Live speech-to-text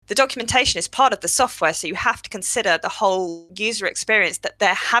The documentation is part of the software, so you have to consider the whole user experience that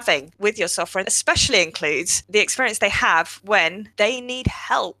they're having with your software, and especially includes the experience they have when they need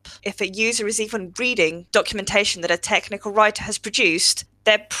help. If a user is even reading documentation that a technical writer has produced,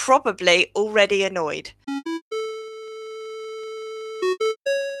 they're probably already annoyed.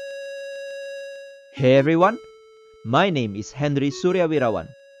 Hey everyone, my name is Henry Suryawirawan,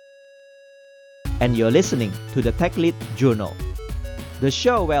 and you're listening to the Tech Lead Journal, the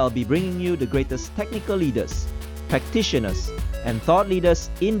show where I'll be bringing you the greatest technical leaders, practitioners, and thought leaders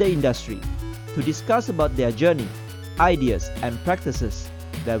in the industry to discuss about their journey, ideas, and practices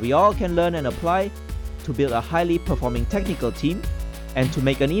that we all can learn and apply to build a highly performing technical team and to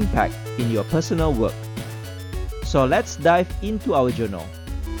make an impact in your personal work. So let's dive into our journal.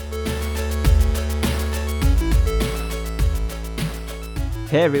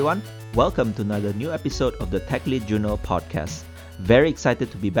 Hey everyone, welcome to another new episode of the Tech Lead Journal podcast. Very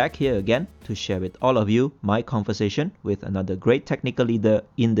excited to be back here again to share with all of you my conversation with another great technical leader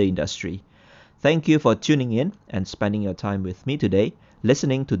in the industry. Thank you for tuning in and spending your time with me today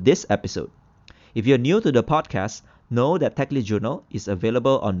listening to this episode. If you're new to the podcast, know that Tech Lead Journal is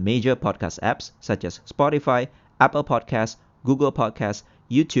available on major podcast apps such as Spotify, Apple Podcasts, Google Podcasts,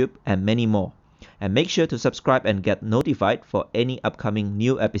 YouTube, and many more. And make sure to subscribe and get notified for any upcoming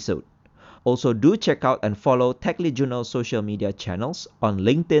new episode. Also, do check out and follow Tech Lead Journal social media channels on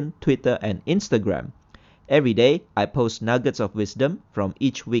LinkedIn, Twitter, and Instagram. Every day, I post nuggets of wisdom from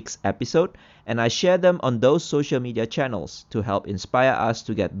each week's episode, and I share them on those social media channels to help inspire us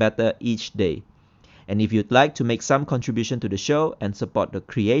to get better each day. And if you'd like to make some contribution to the show and support the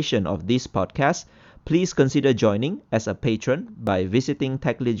creation of this podcast, please consider joining as a patron by visiting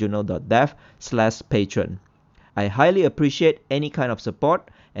techleadjournal.dev/patron. I highly appreciate any kind of support,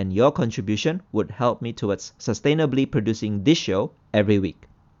 and your contribution would help me towards sustainably producing this show every week.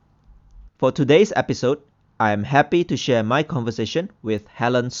 For today's episode, I am happy to share my conversation with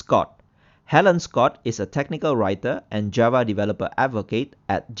Helen Scott. Helen Scott is a technical writer and Java developer advocate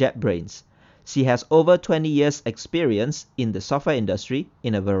at JetBrains. She has over 20 years experience in the software industry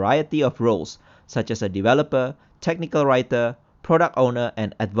in a variety of roles, such as a developer, technical writer, product owner,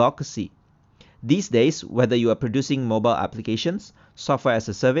 and advocacy. These days, whether you are producing mobile applications, software as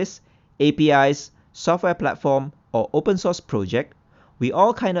a service, APIs, software platform, or open source project, we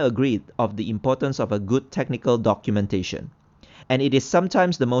all kind of agreed of the importance of a good technical documentation. And it is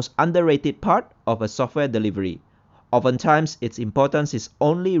sometimes the most underrated part of a software delivery. Oftentimes, its importance is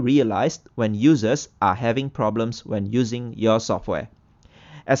only realized when users are having problems when using your software.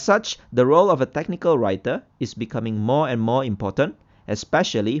 As such, the role of a technical writer is becoming more and more important,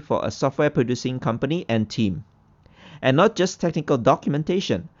 especially for a software producing company and team. And not just technical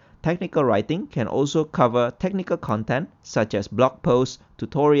documentation, technical writing can also cover technical content such as blog posts,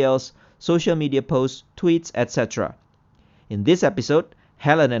 tutorials, social media posts, tweets, etc. In this episode,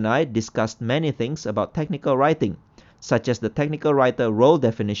 Helen and I discussed many things about technical writing, such as the technical writer role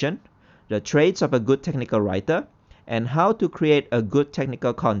definition, the traits of a good technical writer, and how to create a good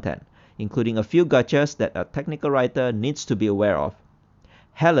technical content, including a few gotchas that a technical writer needs to be aware of.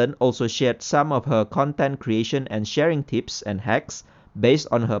 Helen also shared some of her content creation and sharing tips and hacks based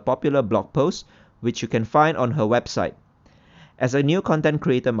on her popular blog posts, which you can find on her website. As a new content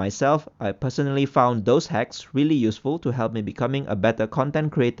creator myself, I personally found those hacks really useful to help me becoming a better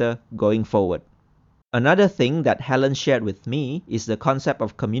content creator going forward. Another thing that Helen shared with me is the concept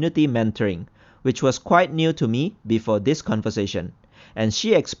of community mentoring, which was quite new to me before this conversation. And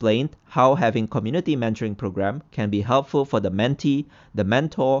she explained how having community mentoring program can be helpful for the mentee, the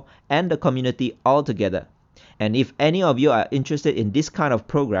mentor, and the community altogether. And if any of you are interested in this kind of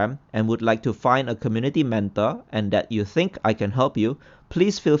program and would like to find a community mentor and that you think I can help you,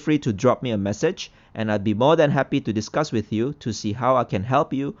 please feel free to drop me a message and I'd be more than happy to discuss with you to see how I can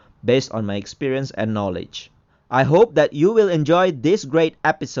help you based on my experience and knowledge. I hope that you will enjoy this great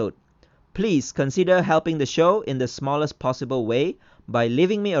episode. Please consider helping the show in the smallest possible way by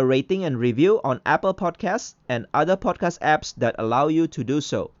leaving me a rating and review on Apple Podcasts and other podcast apps that allow you to do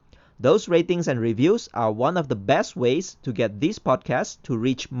so. Those ratings and reviews are one of the best ways to get this podcast to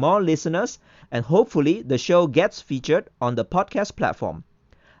reach more listeners, and hopefully the show gets featured on the podcast platform.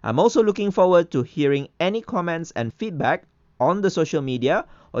 I'm also looking forward to hearing any comments and feedback on the social media,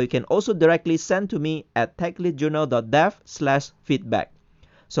 or you can also directly send to me at techleadjournal.dev/feedback.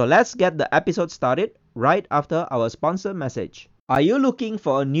 So let's get the episode started right after our sponsor message. Are you looking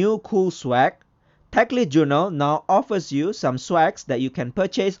for a new cool swag? Tech Lead Journal now offers you some swags that you can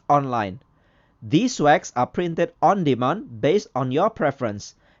purchase online. These swags are printed on demand based on your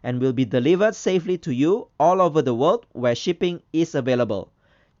preference and will be delivered safely to you all over the world where shipping is available.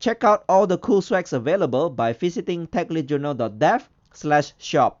 Check out all the cool swags available by visiting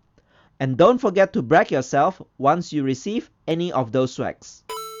techleadjournal.dev/shop. And don't forget to brag yourself once you receive any of those swags.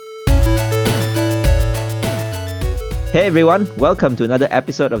 Hey everyone, welcome to another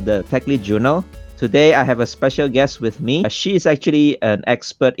episode of the Tech Lead Journal. Today I have a special guest with me. She is actually an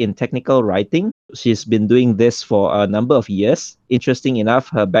expert in technical writing. She's been doing this for a number of years. Interesting enough,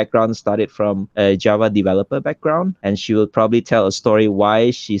 her background started from a Java developer background, and she will probably tell a story why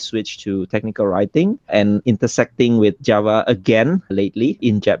she switched to technical writing and intersecting with Java again lately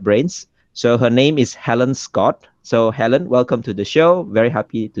in JetBrains. So her name is Helen Scott. So Helen, welcome to the show. Very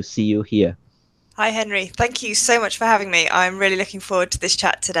happy to see you here. Hi, Henry. Thank you so much for having me. I'm really looking forward to this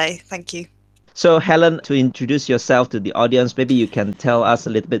chat today. Thank you. So Helen, to introduce yourself to the audience, maybe you can tell us a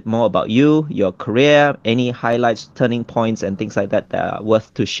little bit more about you, your career, any highlights, turning points, and things like that are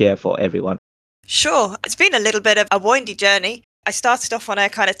worth to share for everyone. Sure. It's been a little bit of a windy journey. I started off on a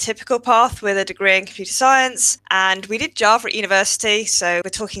kind of typical path with a degree in computer science, and we did Java at university. So we're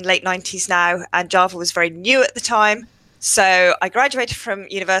talking late 90s now, and Java was very new at the time. So I graduated from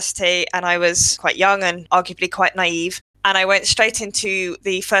university and I was quite young and arguably quite naive. And I went straight into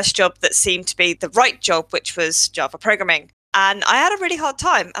the first job that seemed to be the right job, which was Java programming. And I had a really hard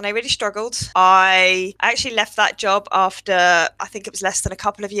time and I really struggled. I actually left that job after, I think it was less than a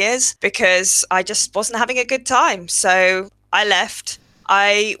couple of years, because I just wasn't having a good time. So I left.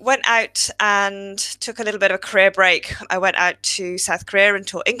 I went out and took a little bit of a career break. I went out to South Korea and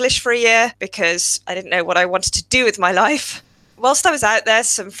taught English for a year because I didn't know what I wanted to do with my life. Whilst I was out there,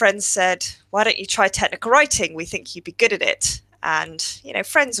 some friends said, why don't you try technical writing? We think you'd be good at it. And, you know,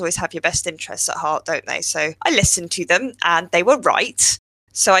 friends always have your best interests at heart, don't they? So I listened to them and they were right.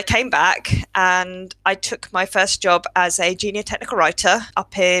 So I came back and I took my first job as a junior technical writer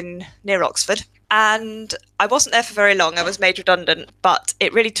up in near Oxford. And I wasn't there for very long. I was made redundant, but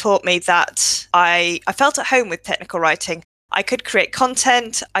it really taught me that I felt at home with technical writing. I could create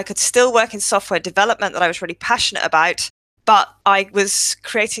content. I could still work in software development that I was really passionate about. But I was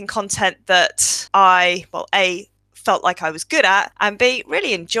creating content that I, A, felt like I was good at, and B,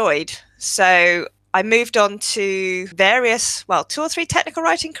 really enjoyed. So I moved on to various, 2 or 3 technical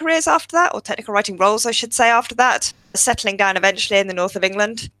writing careers after that, or technical writing roles, I should say, after that, settling down eventually in the north of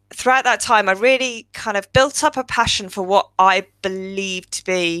England. Throughout that time, I really kind of built up a passion for what I believed to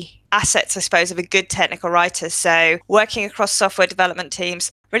be assets, I suppose, of a good technical writer. So working across software development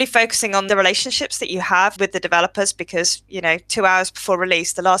teams, really focusing on the relationships that you have with the developers, because, 2 hours before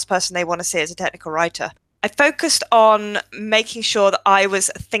release, the last person they want to see is a technical writer. I focused on making sure that I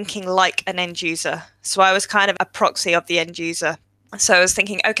was thinking like an end user. So I was kind of a proxy of the end user. So I was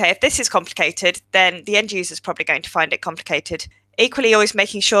thinking, okay, if this is complicated, then the end user is probably going to find it complicated. Equally, always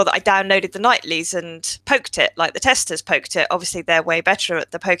making sure that I downloaded the nightlies and poked it like the testers poked it. Obviously, they're way better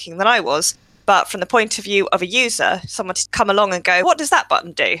at the poking than I was. But from the point of view of a user, someone to come along and go, what does that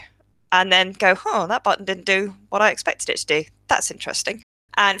button do? And then go, that button didn't do what I expected it to do. That's interesting.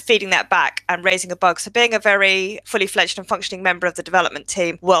 And feeding that back and raising a bug. So being a very fully fledged and functioning member of the development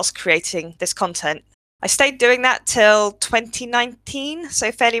team whilst creating this content. I stayed doing that till 2019,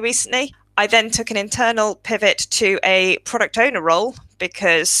 so fairly recently. I then took an internal pivot to a product owner role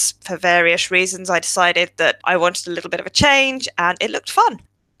because for various reasons I decided that I wanted a little bit of a change and it looked fun.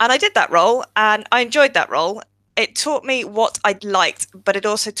 And I did that role and I enjoyed that role. It taught me what I liked, but it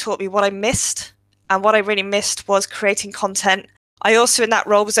also taught me what I missed. And what I really missed was creating content. I also, in that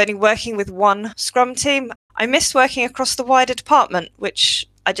role, was only working with one Scrum team. I missed working across the wider department, which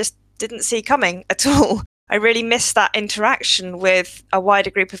I just didn't see coming at all. I really missed that interaction with a wider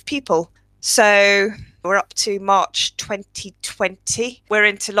group of people. So we're up to March 2020. We're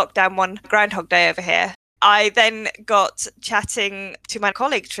into lockdown 1, Groundhog Day over here. I then got chatting to my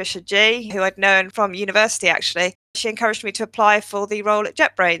colleague, Trisha G, who I'd known from university, actually. She encouraged me to apply for the role at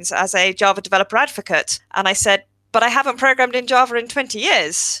JetBrains as a Java developer advocate. And I said, but I haven't programmed in Java in 20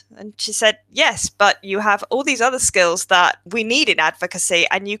 years. And she said, yes, but you have all these other skills that we need in advocacy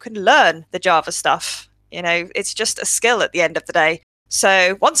and you can learn the Java stuff. It's just a skill at the end of the day.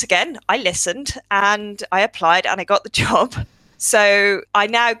 So once again, I listened and I applied and I got the job. So I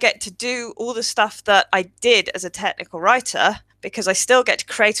now get to do all the stuff that I did as a technical writer because I still get to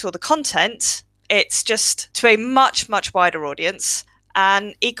create all the content. It's just to a much, much wider audience.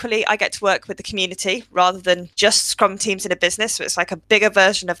 And equally, I get to work with the community rather than just Scrum teams in a business. So it's like a bigger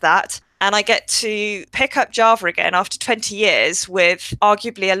version of that. And I get to pick up Java again after 20 years with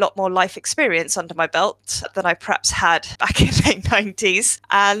arguably a lot more life experience under my belt than I perhaps had back in the late 90s.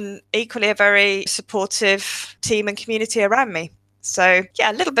 And equally a very supportive team and community around me. So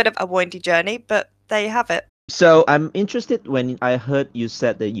yeah, a little bit of a windy journey, but there you have it. So I'm interested when I heard you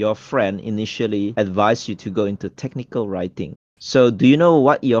said that your friend initially advised you to go into technical writing. So do you know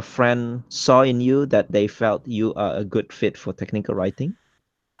what your friend saw in you that they felt you are a good fit for technical writing?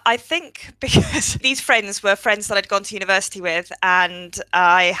 I think because these friends were friends that I'd gone to university with, and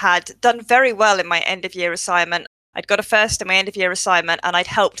I had done very well in my end of year assignment. I'd got a first in my end of year assignment, and I'd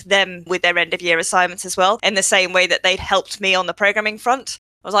helped them with their end of year assignments as well, in the same way that they'd helped me on the programming front.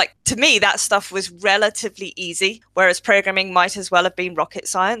 I was like, to me, that stuff was relatively easy, whereas programming might as well have been rocket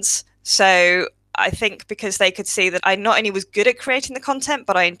science. So I think because they could see that I not only was good at creating the content,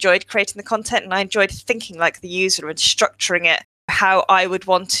 but I enjoyed creating the content and I enjoyed thinking like the user and structuring it how I would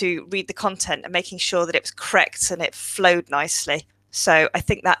want to read the content and making sure that it was correct and it flowed nicely. So I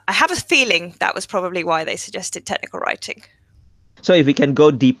think that I have a feeling that was probably why they suggested technical writing. So if we can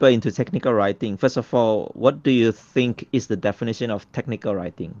go deeper into technical writing, first of all, what do you think is the definition of technical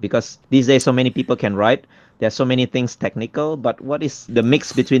writing? Because these days so many people can write, there are so many things technical, but what is the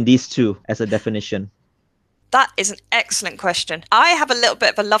mix between these two as a definition? That is an excellent question. I have a little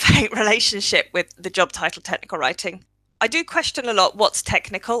bit of a love-hate relationship with the job title technical writing. I do question a lot what's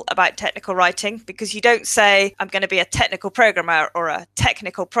technical about technical writing, because you don't say, I'm going to be a technical programmer or a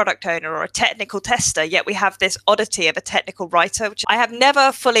technical product owner or a technical tester, yet we have this oddity of a technical writer, which I have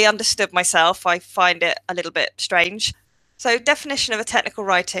never fully understood myself. I find it a little bit strange. So definition of a technical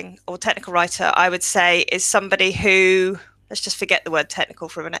writing or technical writer, I would say, is somebody who, let's just forget the word technical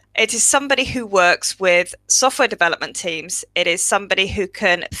for a minute. It is somebody who works with software development teams. It is somebody who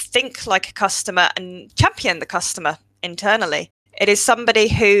can think like a customer and champion the customer internally. It is somebody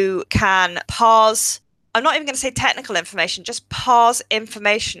who can parse, I'm not even going to say technical information, just parse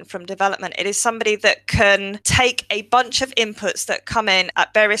information from development. It is somebody that can take a bunch of inputs that come in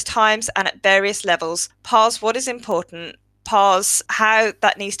at various times and at various levels, parse what is important, parse how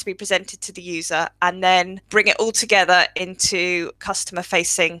that needs to be presented to the user, and then bring it all together into customer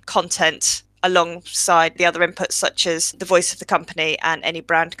facing content alongside the other inputs such as the voice of the company and any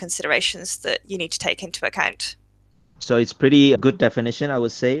brand considerations that you need to take into account. So it's pretty good definition, I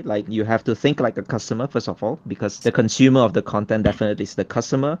would say. Like you have to think like a customer, first of all, because the consumer of the content definitely is the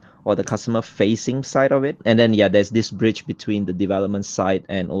customer or the customer facing side of it. And then, yeah, there's this bridge between the development side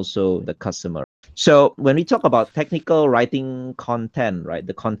and also the customer. So when we talk about technical writing content, right,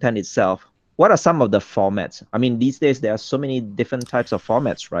 the content itself, what are some of the formats? I mean, these days there are so many different types of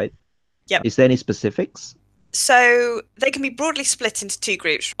formats, right? Yep. Is there any specifics? So they can be broadly split into two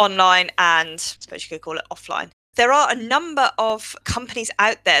groups, online and I suppose you could call it offline. There are a number of companies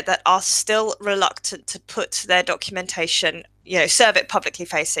out there that are still reluctant to put their documentation, serve it publicly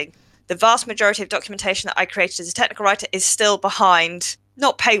facing. The vast majority of documentation that I created as a technical writer is still behind,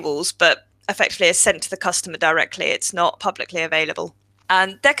 not paywalls, but effectively is sent to the customer directly. It's not publicly available.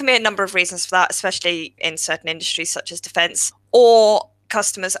 And there can be a number of reasons for that, especially in certain industries such as defense, or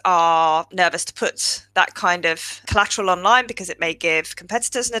customers are nervous to put that kind of collateral online because it may give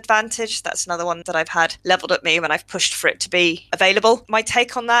competitors an advantage. That's another one that I've had leveled at me when I've pushed for it to be available. My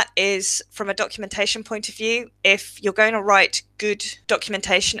take on that is, from a documentation point of view, if you're going to write good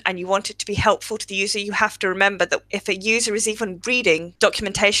documentation and you want it to be helpful to the user, you have to remember that if a user is even reading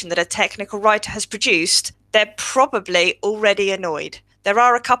documentation that a technical writer has produced, they're probably already annoyed. There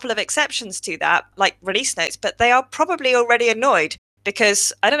are a couple of exceptions to that, like release notes, but they are probably already annoyed.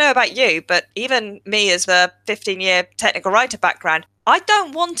 Because I don't know about you, but even me as a 15-year technical writer background, I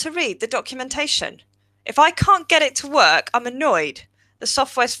don't want to read the documentation. If I can't get it to work, I'm annoyed. The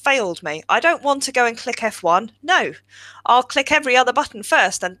software's failed me. I don't want to go and click F1. No, I'll click every other button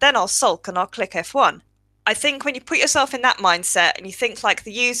first and then I'll sulk and I'll click F1. I think when you put yourself in that mindset and you think like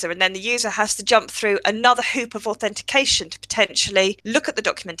the user, and then the user has to jump through another hoop of authentication to potentially look at the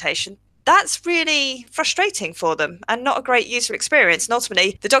documentation, that's really frustrating for them and not a great user experience. And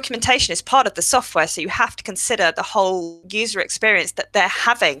ultimately, the documentation is part of the software, so you have to consider the whole user experience that they're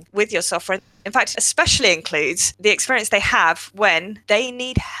having with your software. In fact, especially includes the experience they have when they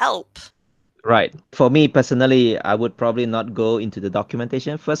need help. Right. For me personally, I would probably not go into the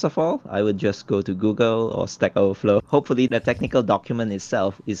documentation first of all. I would just go to Google or Stack Overflow. Hopefully, the technical document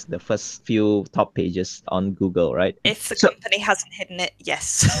itself is the first few top pages on Google, right? If the company hasn't hidden it,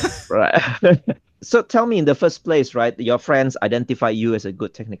 yes. Right. So tell me, in the first place, right, your friends identify you as a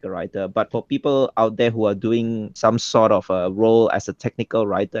good technical writer, but for people out there who are doing some sort of a role as a technical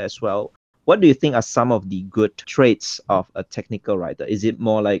writer as well, what do you think are some of the good traits of a technical writer? Is it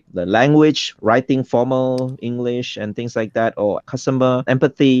more like the language, writing formal English and things like that, or customer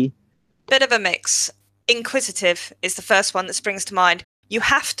empathy? Bit of a mix. Inquisitive is the first one that springs to mind. You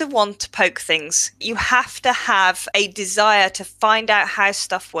have to want to poke things. You have to have a desire to find out how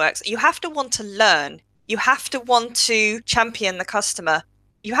stuff works. You have to want to learn. You have to want to champion the customer.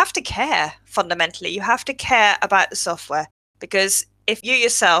 You have to care, fundamentally. You have to care about the software, because if you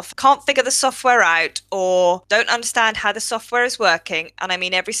yourself can't figure the software out or don't understand how the software is working, and I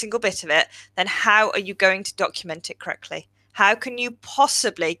mean every single bit of it, then how are you going to document it correctly? How can you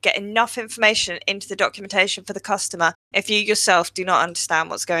possibly get enough information into the documentation for the customer if you yourself do not understand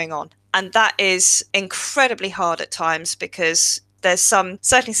what's going on? And that is incredibly hard at times, because there's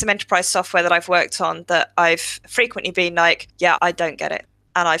certainly some enterprise software that I've worked on that I've frequently been like, yeah, I don't get it.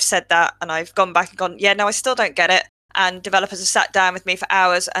 And I've said that, and I've gone back and gone, yeah, no, I still don't get it. And developers have sat down with me for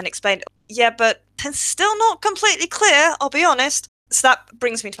hours and explained, yeah, but it's still not completely clear, I'll be honest. So that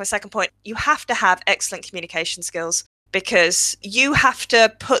brings me to my second point. You have to have excellent communication skills, because you have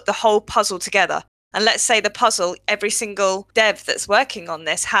to put the whole puzzle together. And let's say the puzzle, every single dev that's working on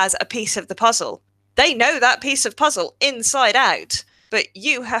this has a piece of the puzzle. They know that piece of puzzle inside out. But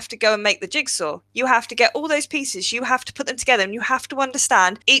you have to go and make the jigsaw. You have to get all those pieces. You have to put them together, and you have to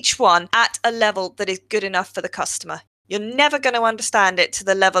understand each one at a level that is good enough for the customer. You're never going to understand it to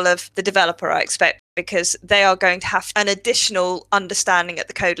the level of the developer, I expect, because they are going to have an additional understanding at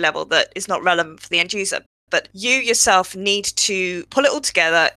the code level that is not relevant for the end user. But you yourself need to pull it all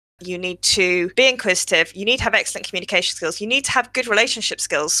together. You need to be inquisitive. You need to have excellent communication skills. You need to have good relationship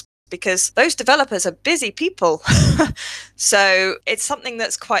skills, because those developers are busy people. So it's something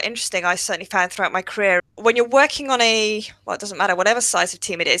that's quite interesting. I certainly found throughout my career, when you're working on it doesn't matter, whatever size of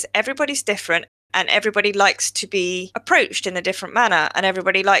team it is, everybody's different, and everybody likes to be approached in a different manner, and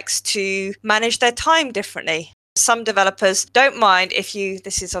everybody likes to manage their time differently. Some developers don't mind if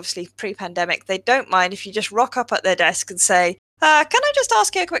this is obviously pre-pandemic, they don't mind if you just rock up at their desk and say, can I just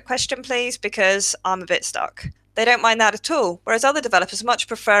ask you a quick question, please? Because I'm a bit stuck. They don't mind that at all. Whereas other developers much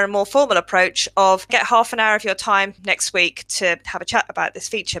prefer a more formal approach of get half an hour of your time next week to have a chat about this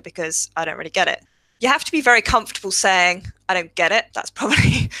feature, because I don't really get it. You have to be very comfortable saying, I don't get it. That's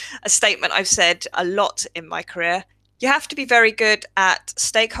probably a statement I've said a lot in my career. You have to be very good at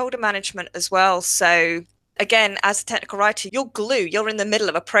stakeholder management as well. So again, as a technical writer, you're glue. You're in the middle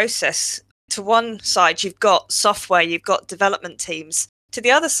of a process. To one side, you've got software, you've got development teams. To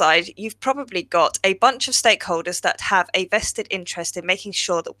the other side, you've probably got a bunch of stakeholders that have a vested interest in making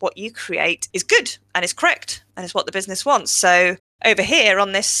sure that what you create is good and is correct and is what the business wants. So over here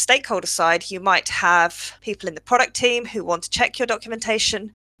on this stakeholder side, you might have people in the product team who want to check your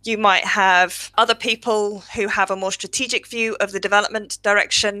documentation. You might have other people who have a more strategic view of the development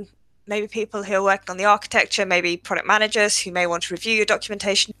direction. Maybe people who are working on the architecture, maybe product managers who may want to review your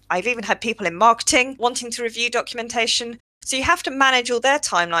documentation. I've even had people in marketing wanting to review documentation. So you have to manage all their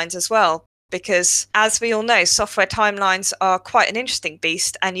timelines as well, because as we all know, software timelines are quite an interesting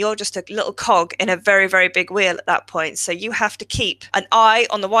beast, and you're just a little cog in a very, very big wheel at that point. So you have to keep an eye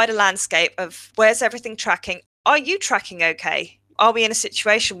on the wider landscape of where's everything tracking? Are you tracking okay? Are we in a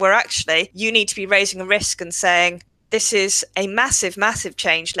situation where actually you need to be raising a risk and saying, this is a massive, massive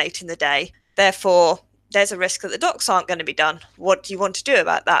change late in the day. Therefore, there's a risk that the docs aren't going to be done. What do you want to do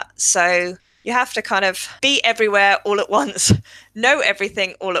about that? So you have to kind of be everywhere all at once, know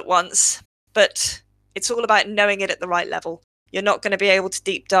everything all at once, but it's all about knowing it at the right level. You're not going to be able to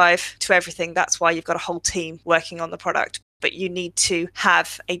deep dive to everything. That's why you've got a whole team working on the product. But you need to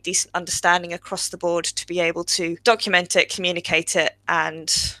have a decent understanding across the board to be able to document it, communicate it,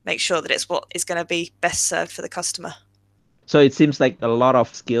 and make sure that it's what is going to be best served for the customer. So it seems like a lot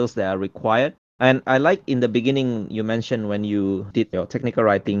of skills that are required. And I like in the beginning, you mentioned when you did your technical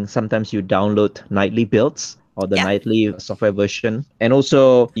writing, sometimes you download nightly builds or the nightly software version. And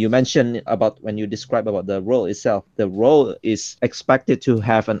also you mentioned about when you describe about the role itself, the role is expected to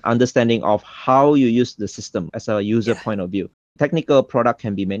have an understanding of how you use the system as a user point of view. Technical product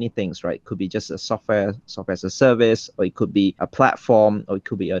can be many things, right? It could be just a software as a service, or it could be a platform, or it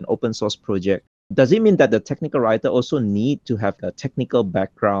could be an open source project. Does it mean that the technical writer also need to have a technical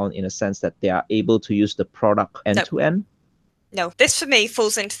background in a sense that they are able to use the product end to end? No, this for me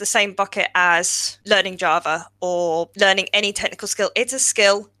falls into the same bucket as learning Java or learning any technical skill. It's a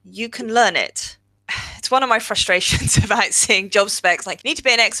skill, you can learn it. It's one of my frustrations about seeing job specs like, you need to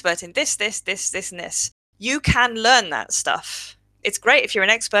be an expert in this, and this. You can learn that stuff. It's great if you're an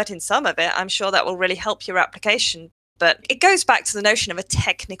expert in some of it. I'm sure that will really help your application. But it goes back to the notion of a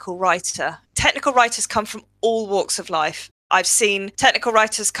technical writer. Technical writers come from all walks of life. I've seen technical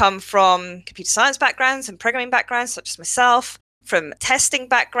writers come from computer science backgrounds and programming backgrounds, such as myself, from testing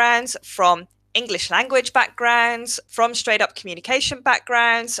backgrounds, from English language backgrounds, from straight up communication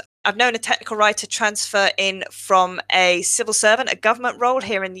backgrounds. I've known a technical writer transfer in from a civil servant, a government role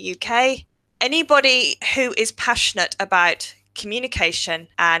here in the UK. Anybody who is passionate about communication,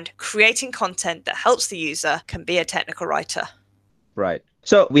 and creating content that helps the user can be a technical writer. Right.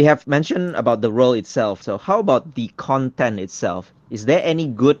 So we have mentioned about the role itself. So how about the content itself? Is there any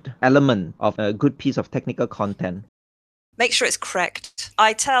good element of a good piece of technical content? Make sure it's correct.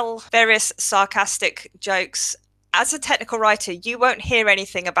 I tell various sarcastic jokes. As a technical writer, you won't hear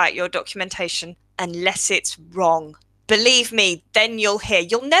anything about your documentation unless it's wrong. Believe me, then you'll hear.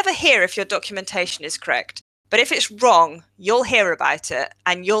 You'll never hear if your documentation is correct. But if it's wrong, you'll hear about it,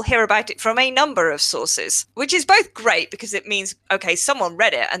 and you'll hear about it from a number of sources, which is both great because it means, okay, someone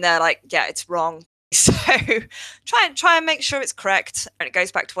read it and they're like, yeah, it's wrong. So try and make sure it's correct. And it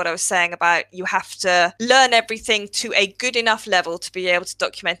goes back to what I was saying about you have to learn everything to a good enough level to be able to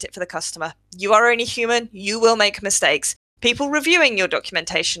document it for the customer. You are only human. You will make mistakes. People reviewing your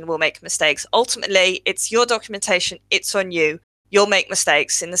documentation will make mistakes. Ultimately, it's your documentation. It's on you. You'll make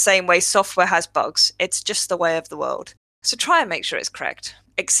mistakes in the same way software has bugs. It's just the way of the world. So try and make sure it's correct,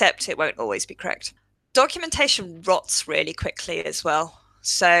 except it won't always be correct. Documentation rots really quickly as well.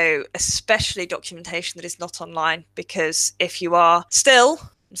 So especially documentation that is not online, because if you are still,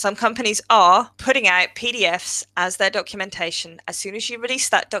 some companies are putting out PDFs as their documentation. As soon as you release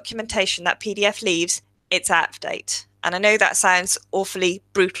that documentation, that PDF leaves, it's out of date. And I know that sounds awfully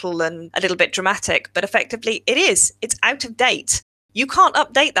brutal and a little bit dramatic, but effectively it is. It's out of date. You can't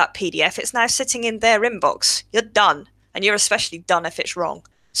update that PDF. It's now sitting in their inbox. You're done. And you're especially done if it's wrong.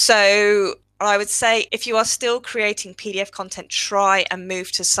 So I would say if you are still creating PDF content, try and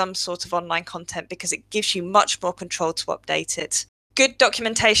move to some sort of online content because it gives you much more control to update it. Good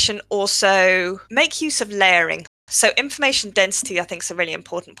documentation also make use of layering. So information density, I think, is a really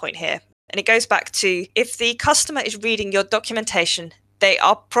important point here. And it goes back to if the customer is reading your documentation, they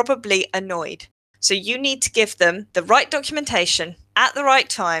are probably annoyed. So you need to give them the right documentation at the right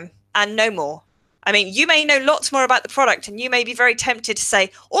time and no more. I mean, you may know lots more about the product and you may be very tempted to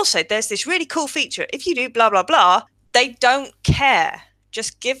say, also, there's this really cool feature. If you do blah, blah, blah, they don't care.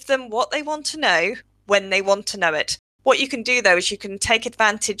 Just give them what they want to know when they want to know it. What you can do, though, is you can take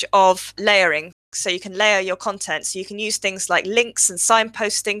advantage of layering. So you can layer your content. So you can use things like links and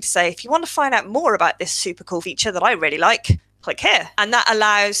signposting to say, if you want to find out more about this super cool feature that I really like, click here. And that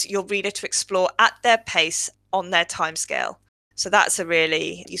allows your reader to explore at their pace on their timescale. So that's a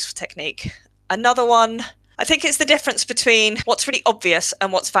really useful technique. Another one, I think it's the difference between what's really obvious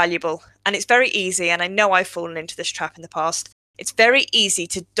and what's valuable. And it's very easy, and I know I've fallen into this trap in the past. It's very easy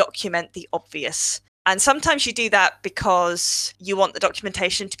to document the obvious. And sometimes you do that because you want the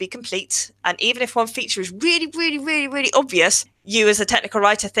documentation to be complete. And even if one feature is really, really, really, really obvious, you as a technical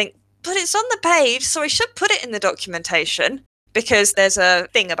writer think, but it's on the page, so I should put it in the documentation because there's a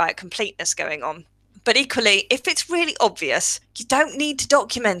thing about completeness going on. But equally, if it's really obvious, you don't need to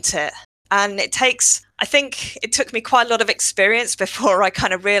document it. And it takes, I think it took me quite a lot of experience before I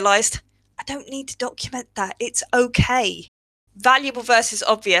kind of realized I don't need to document that. It's okay. Valuable versus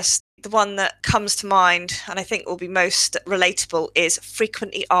obvious. The one that comes to mind, and I think will be most relatable, is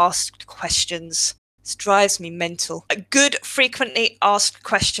frequently asked questions. This drives me mental. Good frequently asked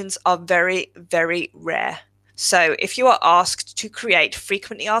questions are very, very rare. So if you are asked to create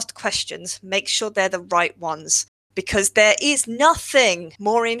frequently asked questions, make sure they're the right ones, because there is nothing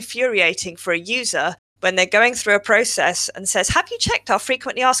more infuriating for a user when they're going through a process and says, have you checked our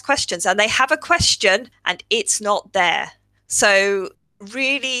frequently asked questions? And they have a question and it's not there. So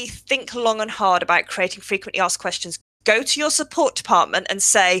really think long and hard about creating frequently asked questions. Go to your support department and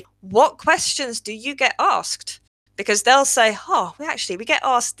say, what questions do you get asked? Because they'll say, we get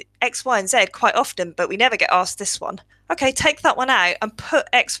asked X, Y, and Z quite often, but we never get asked this one. Okay, take that one out and put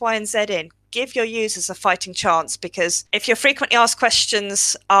X, Y, and Z in. Give your users a fighting chance, because if your frequently asked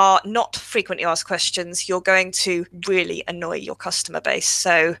questions are not frequently asked questions, you're going to really annoy your customer base.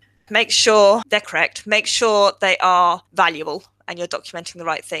 So make sure they're correct. Make sure they are valuable and you're documenting the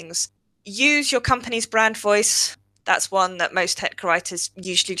right things. Use your company's brand voice. That's one that most technical writers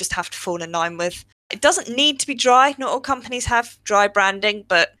usually just have to fall in line with. It doesn't need to be dry. Not all companies have dry branding,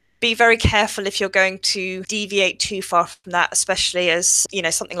 but be very careful if you're going to deviate too far from that, especially as,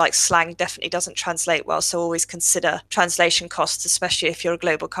 something like slang definitely doesn't translate well. So always consider translation costs, especially if you're a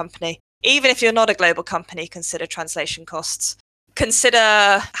global company. Even if you're not a global company, consider translation costs.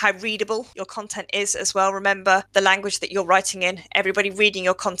 Consider how readable your content is as well. Remember the language that you're writing in. Everybody reading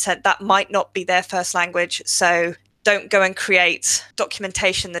your content, that might not be their first language. So don't go and create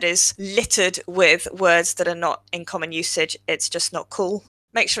documentation that is littered with words that are not in common usage. It's just not cool.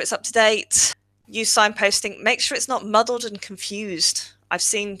 Make sure it's up to date. Use signposting. Make sure it's not muddled and confused. I've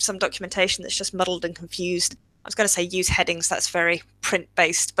seen some documentation that's just muddled and confused. I was going to say use headings. That's very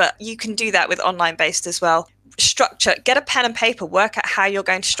print-based, but you can do that with online-based as well. structure, get a pen and paper, work out how you're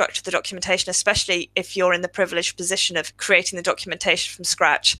going to structure the documentation, especially if you're in the privileged position of creating the documentation from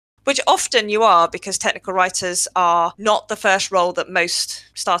scratch, which often you are, because technical writers are not the first role that most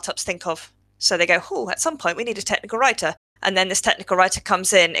startups think of. So they go, oh, at some point we need a technical writer. And then this technical writer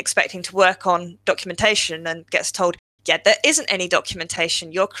comes in expecting to work on documentation and gets told, yeah, there isn't any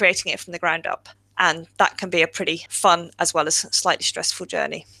documentation. You're creating it from the ground up. And that can be a pretty fun as well as slightly stressful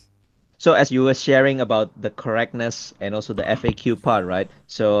journey. So as you were sharing about the correctness and also the FAQ part, right?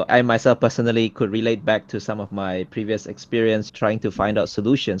 So I myself personally could relate back to some of my previous experience trying to find out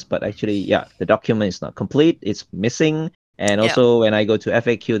solutions, but actually, yeah, the document is not complete, it's missing. And also when I go to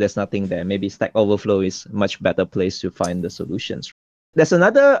FAQ, there's nothing there. Maybe Stack Overflow is a much better place to find the solutions. There's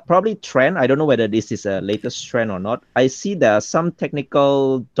another probably trend. I don't know whether this is a latest trend or not. I see there are some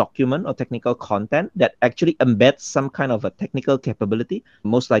technical document or technical content that actually embeds some kind of a technical capability.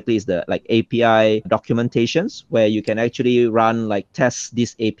 Most likely is the like API documentations where you can actually run like test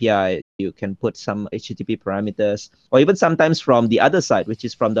this API. You can put some HTTP parameters, or even sometimes from the other side, which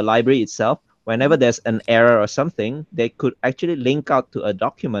is from the library itself. Whenever there's an error or something, they could actually link out to a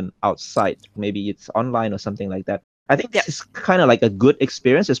document outside. Maybe it's online or something like that. I think this is kind of like a good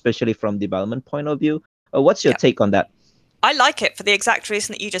experience, especially from development point of view. What's your take on that? I like it for the exact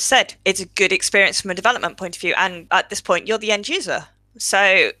reason that you just said. It's a good experience from a development point of view. And at this point, you're the end user.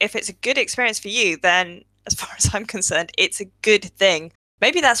 So if it's a good experience for you, then as far as I'm concerned, it's a good thing.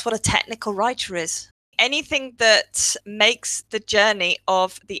 Maybe that's what a technical writer is. Anything that makes the journey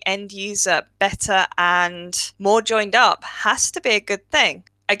of the end user better and more joined up has to be a good thing.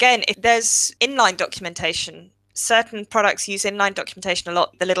 Again, if there's inline documentation, certain products use inline documentation a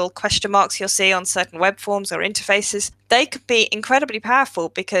lot. The little question marks you'll see on certain web forms or interfaces, they could be incredibly powerful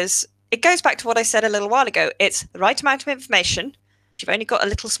because it goes back to what I said a little while ago. It's the right amount of information. You've only got a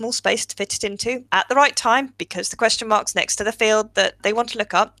little small space to fit it into at the right time because the question mark's next to the field that they want to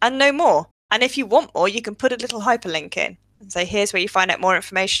look up, and no more. And if you want more, you can put a little hyperlink in and say, here's where you find out more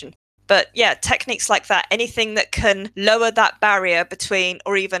information. But yeah, techniques like that, anything that can lower that barrier between,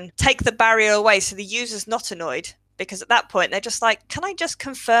 or even take the barrier away so the user's not annoyed. Because at that point, they're just like, can I just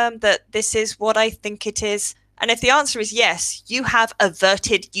confirm that this is what I think it is? And if the answer is yes, you have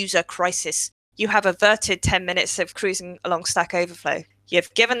averted user crisis. You have averted 10 minutes of cruising along Stack Overflow.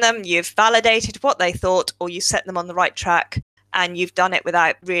 You've given them, you've validated what they thought, or you set them on the right track. And you've done it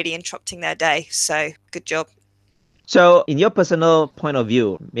without really interrupting their day. So good job. So in your personal point of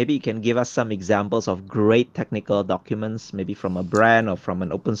view, maybe you can give us some examples of great technical documents, maybe from a brand or from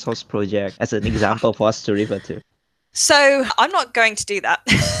an open source project as an example for us to refer to. So I'm not going to do that.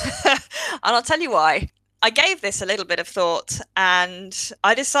 And I'll tell you why. I gave this a little bit of thought and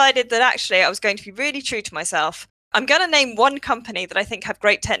I decided that actually I was going to be really true to myself. I'm going to name one company that I think have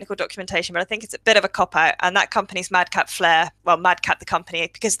great technical documentation, but I think it's a bit of a cop-out, and that company's Madcap Flare. Well, Madcap the company,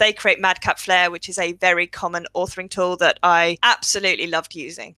 because they create Madcap Flare, which is a very common authoring tool that I absolutely loved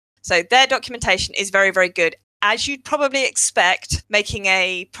using. So their documentation is very, very good, as you'd probably expect, making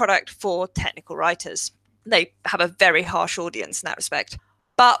a product for technical writers. They have a very harsh audience in that respect.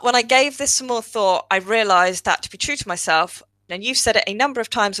 But when I gave this some more thought, I realized that to be true to myself, and you've said it a number of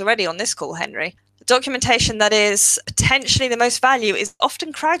times already on this call, Henry, the documentation that is potentially the most value is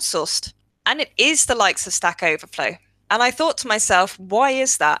often crowdsourced. And it is the likes of Stack Overflow. And I thought to myself, why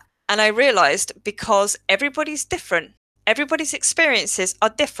is that? And I realized because everybody's different. Everybody's experiences are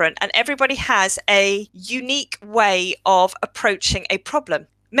different, and everybody has a unique way of approaching a problem.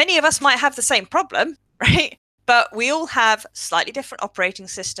 Many of us might have the same problem, right? But we all have slightly different operating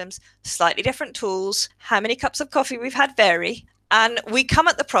systems, slightly different tools. How many cups of coffee we've had vary. And we come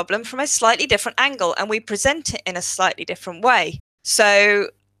at the problem from a slightly different angle and we present it in a slightly different way. So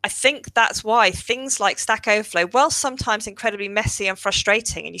I think that's why things like Stack Overflow, while sometimes incredibly messy and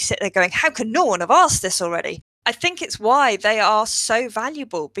frustrating, and you sit there going, how can no one have asked this already? I think it's why they are so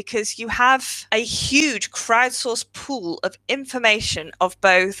valuable, because you have a huge crowdsourced pool of information of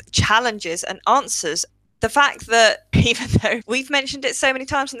both challenges and answers. The fact that even though we've mentioned it so many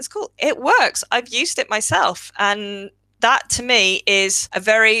times in this call, it works. I've used it myself, and that to me is a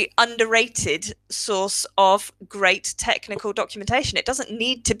very underrated source of great technical documentation. It doesn't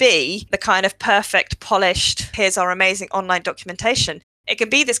need to be the kind of perfect, polished, here's our amazing online documentation. It can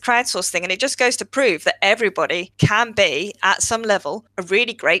be this crowdsourced thing, and it just goes to prove that everybody can be, at some level, a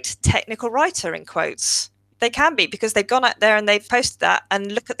really great technical writer, in quotes. They can be, because they've gone out there and they've posted that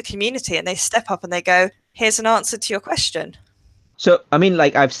and look at the community and they step up and they go, here's an answer to your question. So, I mean,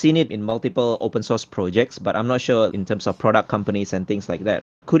 like I've seen it in multiple open source projects, but I'm not sure in terms of product companies and things like that.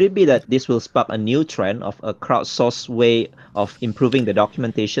 Could it be that this will spark a new trend of a crowdsourced way of improving the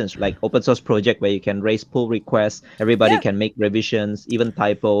documentations, like open source project where you can raise pull requests, everybody Yeah, can make revisions, even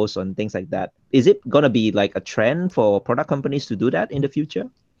typos and things like that? Is it going to be like a trend for product companies to do that in the future?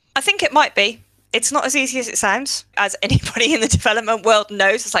 I think it might be. It's not as easy as it sounds, as anybody in the development world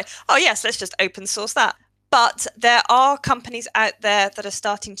knows. It's like, oh, yes, let's just open source that. But there are companies out there that are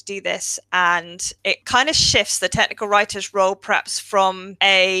starting to do this, and it kind of shifts the technical writer's role perhaps from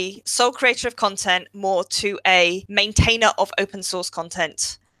a sole creator of content more to a maintainer of open source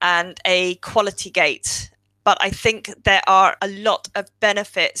content and a quality gate. But I think there are a lot of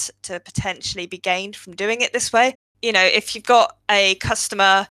benefits to potentially be gained from doing it this way. You know, if you've got a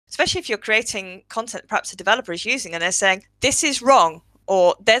customer, especially if you're creating content perhaps a developer is using and they're saying, this is wrong,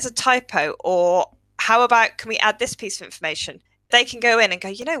 or there's a typo, or how about can we add this piece of information? They can go in and go,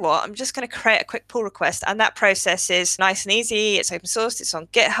 you know what, I'm just going to create a quick pull request. And that process is nice and easy. It's open source. It's on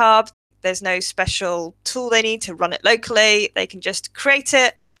GitHub. There's no special tool they need to run it locally. They can just create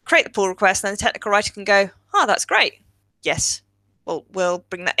it, create the pull request, and then the technical writer can go, oh, that's great. Yes, we'll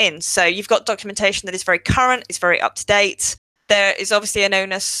bring that in. So you've got documentation that is very current, it's very up to date. There is obviously an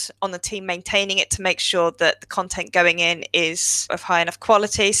onus on the team maintaining it to make sure that the content going in is of high enough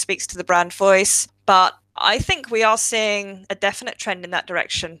quality, speaks to the brand voice. But I think we are seeing a definite trend in that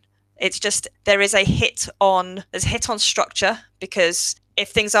direction. It's just there's a hit on structure, because if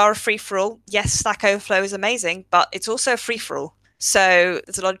things are a free-for-all, yes, Stack Overflow is amazing, but it's also a free-for-all. So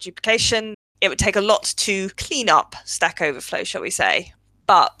there's a lot of duplication. It would take a lot to clean up Stack Overflow, shall we say.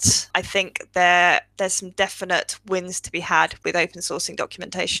 But I think there's some definite wins to be had with open sourcing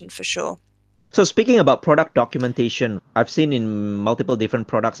documentation for sure. So speaking about product documentation, I've seen in multiple different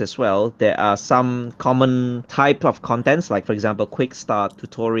products as well, there are some common type of contents, like for example, quick start,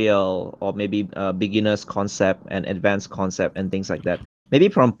 tutorial, or maybe beginner's concept and advanced concept and things like that. Maybe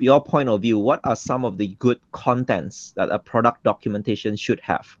from your point of view, what are some of the good contents that a product documentation should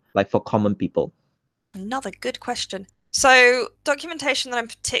have, like for common people? Another good question. So documentation that I'm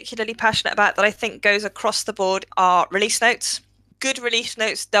particularly passionate about that I think goes across the board are release notes. Good release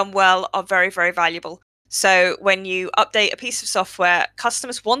notes done well are very, very valuable. So when you update a piece of software,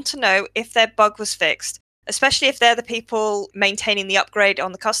 customers want to know if their bug was fixed, especially if they're the people maintaining the upgrade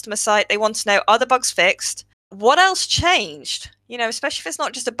on the customer site. They want to know, are the bugs fixed? What else changed? You know, especially if it's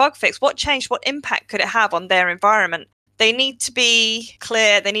not just a bug fix, what changed? What impact could it have on their environment? They need to be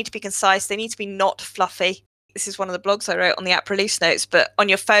clear. They need to be concise. They need to be not fluffy. This is one of the blogs I wrote on the app release notes, but on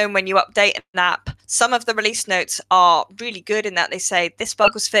your phone, when you update an app, some of the release notes are really good in that they say, this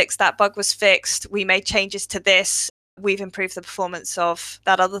bug was fixed, that bug was fixed, we made changes to this, we've improved the performance of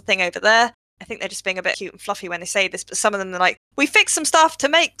that other thing over there. I think they're just being a bit cute and fluffy when they say this, but some of them are like, we fixed some stuff to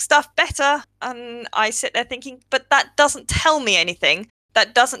make stuff better. And I sit there thinking, but that doesn't tell me anything.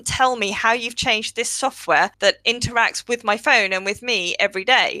 That doesn't tell me how you've changed this software that interacts with my phone and with me every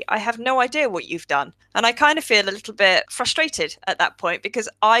day. I have no idea what you've done. And I kind of feel a little bit frustrated at that point because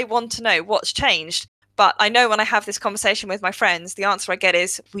I want to know what's changed. But I know when I have this conversation with my friends, the answer I get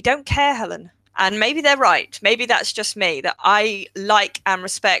is, we don't care, Helen. And maybe they're right. Maybe that's just me, that I like and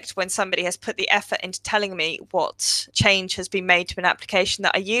respect when somebody has put the effort into telling me what change has been made to an application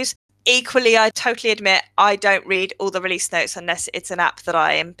that I use. Equally, I totally admit I don't read all the release notes unless it's an app that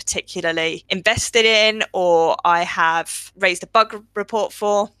I am particularly invested in or I have raised a bug report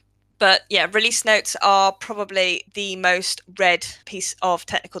for. But yeah, release notes are probably the most read piece of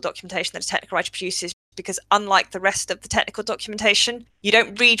technical documentation that a technical writer produces, because unlike the rest of the technical documentation, you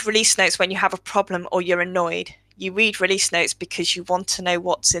don't read release notes when you have a problem or you're annoyed. You read release notes because you want to know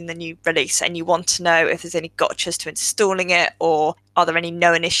what's in the new release and you want to know if there's any gotchas to installing it or are there any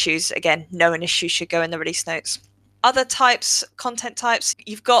known issues. Again, known issues should go in the release notes. Other types, content types,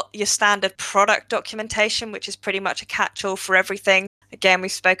 you've got your standard product documentation, which is pretty much a catch-all for everything. Again,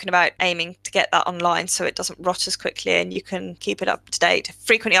 we've spoken about aiming to get that online so it doesn't rot as quickly and you can keep it up to date.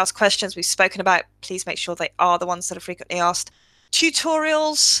 Frequently asked questions we've spoken about. Please make sure they are the ones that are frequently asked.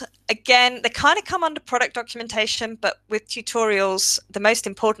 Tutorials, again, they kind of come under product documentation, but with tutorials, the most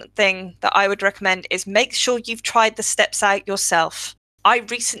important thing that I would recommend is make sure you've tried the steps out yourself. I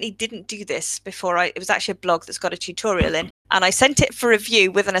recently didn't do this before. It was actually a blog that's got a tutorial in, and I sent it for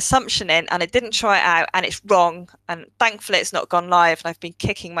review with an assumption in, and I didn't try it out, and it's wrong. And thankfully, it's not gone live, and I've been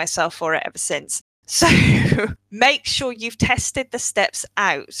kicking myself for it ever since. So make sure you've tested the steps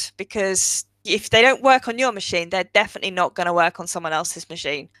out, because if they don't work on your machine, they're definitely not going to work on someone else's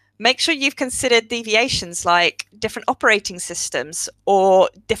machine. Make sure you've considered deviations like different operating systems or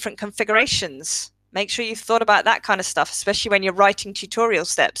different configurations. Make sure you've thought about that kind of stuff, especially when you're writing tutorial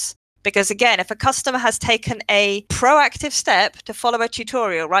steps. Because again, if a customer has taken a proactive step to follow a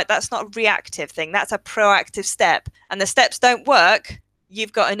tutorial, right, that's not a reactive thing, that's a proactive step, and the steps don't work,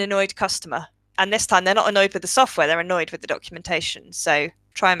 you've got an annoyed customer. And this time they're not annoyed with the software, they're annoyed with the documentation. So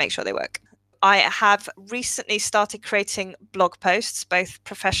try and make sure they work. I have recently started creating blog posts, both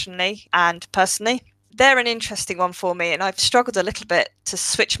professionally and personally. They're an interesting one for me, and I've struggled a little bit to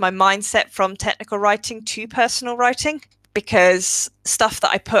switch my mindset from technical writing to personal writing, because stuff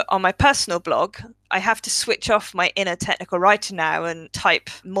that I put on my personal blog, I have to switch off my inner technical writer now and type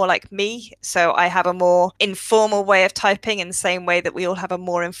more like me. So I have a more informal way of typing, in the same way that we all have a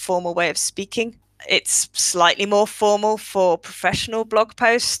more informal way of speaking. It's slightly more formal for professional blog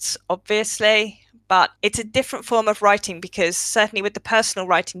posts, obviously, but it's a different form of writing, because certainly with the personal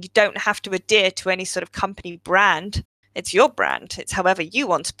writing, you don't have to adhere to any sort of company brand. It's your brand. It's however you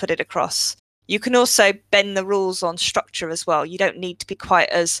want to put it across. You can also bend the rules on structure as well. You don't need to be quite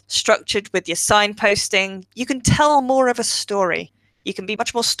as structured with your signposting. You can tell more of a story. You can be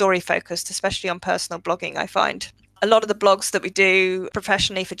much more story focused, especially on personal blogging, I find. A lot of the blogs that we do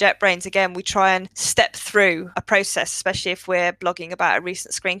professionally for JetBrains, again, we try and step through a process, especially if we're blogging about a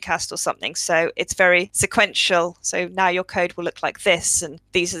recent screencast or something. So it's very sequential. So now your code will look like this, and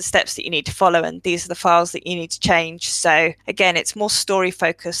these are the steps that you need to follow, and these are the files that you need to change. So again, it's more story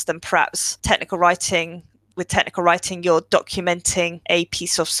focused than perhaps technical writing. With technical writing, you're documenting a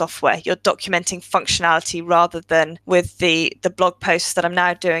piece of software, you're documenting functionality, rather than with the blog posts that I'm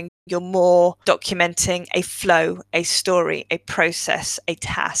now doing, you're more documenting a flow, a story, a process, a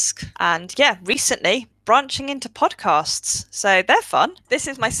task. And yeah, recently branching into podcasts. So they're fun. This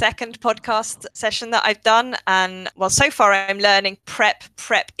is my second podcast session that I've done. And well, so far I'm learning prep.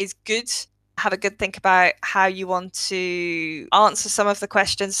 Prep is good. Have a good think about how you want to answer some of the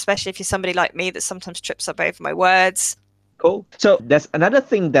questions, especially if you're somebody like me that sometimes trips up over my words. Cool. So there's another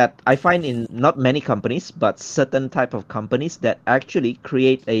thing that I find in not many companies, but certain type of companies that actually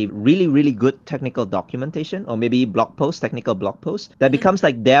create a really, really good technical documentation, or maybe blog post, technical blog post, that becomes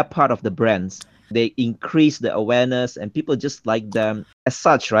like their part of the brands. They increase the awareness and people just like them as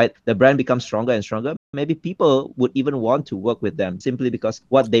such, right? The brand becomes stronger and stronger. Maybe people would even want to work with them simply because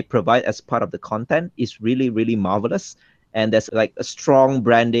what they provide as part of the content is really, really marvelous. And there's like a strong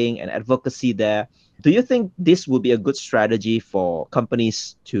branding and advocacy there. Do you think this would be a good strategy for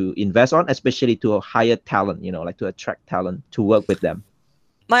companies to invest on, especially to hire talent, like to attract talent to work with them?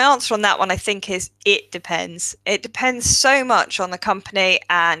 My answer on that one, I think, is it depends. It depends so much on the company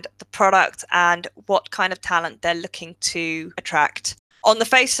and the product and what kind of talent they're looking to attract. On the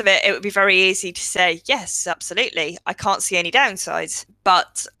face of it, it would be very easy to say, yes, absolutely, I can't see any downsides.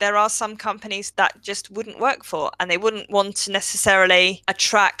 But there are some companies that just wouldn't work for, and they wouldn't want to necessarily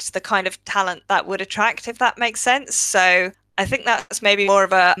attract the kind of talent that would attract, if that makes sense. So I think that's maybe more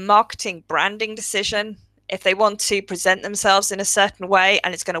of a marketing branding decision. If they want to present themselves in a certain way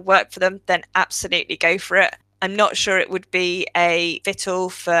and it's going to work for them, then absolutely go for it. I'm not sure it would be a fit-all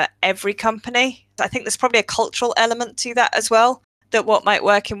for every company. I think there's probably a cultural element to that as well, that what might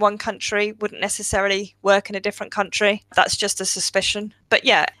work in one country wouldn't necessarily work in a different country. That's just a suspicion. But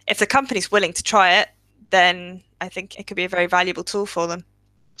yeah, if the company's willing to try it, then I think it could be a very valuable tool for them.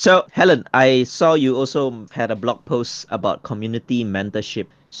 So, Helen, I saw you also had a blog post about community mentorship.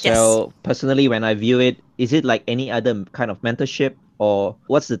 So Yes. personally, when I view it, is it like any other kind of mentorship, or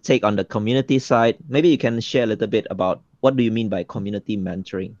what's the take on the community side? Maybe you can share a little bit about what do you mean by community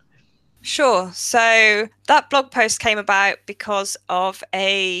mentoring? Sure. So that blog post came about because of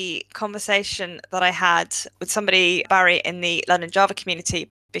a conversation that I had with somebody, Barry, in the London Java community,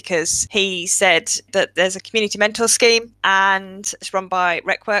 because he said that there's a community mentor scheme and it's run by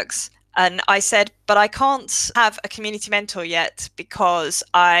RecWorks. And I said, but I can't have a community mentor yet because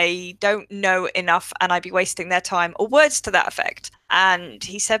I don't know enough and I'd be wasting their time, or words to that effect. And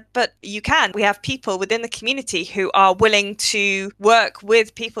he said, but you can. We have people within the community who are willing to work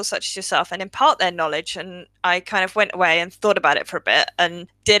with people such as yourself and impart their knowledge. And I kind of went away and thought about it for a bit and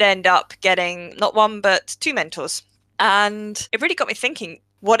did end up getting not one, but two mentors. And it really got me thinking,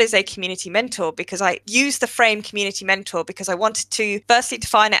 what is a community mentor? Because I used the frame community mentor because I wanted to firstly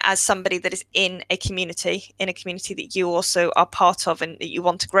define it as somebody that is in a community that you also are part of and that you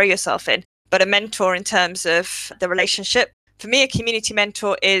want to grow yourself in. But a mentor in terms of the relationship. For me, a community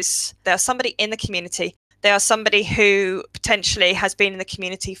mentor is they are somebody in the community. They are somebody who potentially has been in the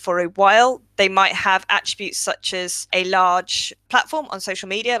community for a while. They might have attributes such as a large platform on social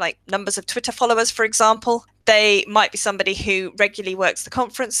media, like numbers of Twitter followers, for example. They might be somebody who regularly works the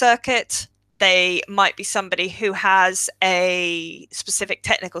conference circuit. They might be somebody who has a specific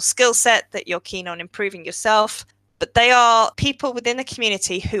technical skill set that you're keen on improving yourself. but they are people within the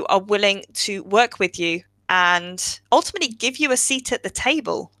community who are willing to work with you and ultimately give you a seat at the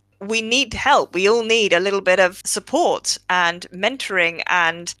table. We need help. We all need a little bit of support and mentoring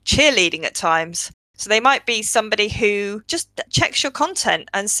and cheerleading at times. So they might be somebody who just checks your content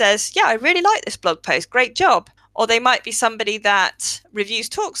and says, yeah, I really like this blog post. Great job. Or they might be somebody that reviews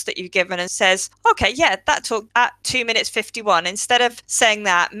talks that you've given and says, okay, yeah, that talk at 2 minutes 51, instead of saying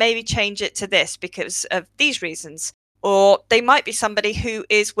that, maybe change it to this because of these reasons. Or they might be somebody who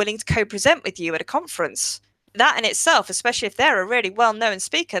is willing to co-present with you at a conference. That in itself, especially if they're a really well-known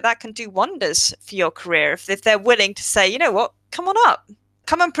speaker, that can do wonders for your career. If they're willing to say, you know what, come on up,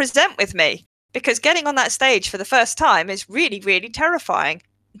 come and present with me. Because getting on that stage for the first time is really, really terrifying.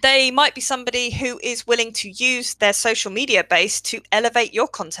 They might be somebody who is willing to use their social media base to elevate your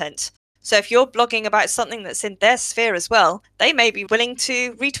content. So if you're blogging about something that's in their sphere as well, they may be willing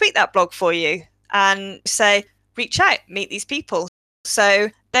to retweet that blog for you and say, reach out, meet these people. So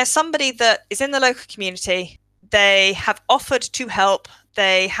there's somebody that is in the local community. They have offered to help.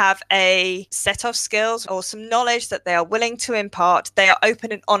 They have a set of skills or some knowledge that they are willing to impart. They are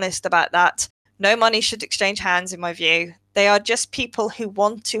open and honest about that. No money should exchange hands, in my view. They are just people who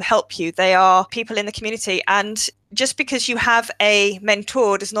want to help you. They are people in the community. And just because you have a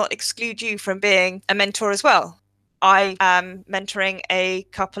mentor does not exclude you from being a mentor as well. I am mentoring a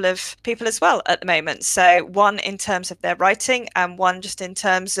couple of people as well at the moment. So one in terms of their writing and one just in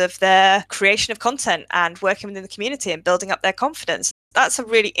terms of their creation of content and working within the community and building up their confidence. That's a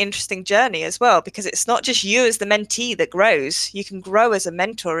really interesting journey as well, because it's not just you as the mentee that grows. You can grow as a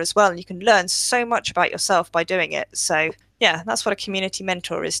mentor as well, and you can learn so much about yourself by doing it. So yeah, that's what a community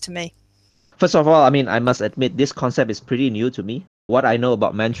mentor is to me. First of all, I mean, I must admit this concept is pretty new to me. What I know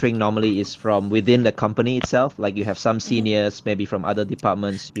about mentoring normally is from within the company itself. Like you have some seniors, maybe from other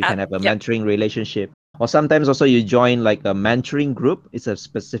departments, you can have a mentoring relationship. Or sometimes also you join like a mentoring group. It's a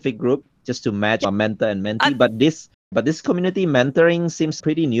specific group just to match a mentor and mentee. But this community mentoring seems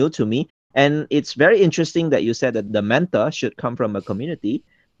pretty new to me. And it's very interesting that you said that the mentor should come from a community.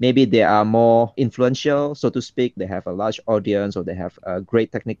 Maybe they are more influential, so to speak. They have a large audience or they have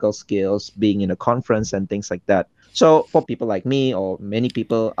great technical skills being in a conference and things like that. So for people like me or many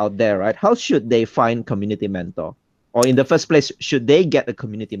people out there, right, how should they find community mentor? Or in the first place, should they get a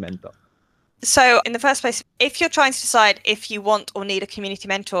community mentor? So in the first place, if you're trying to decide if you want or need a community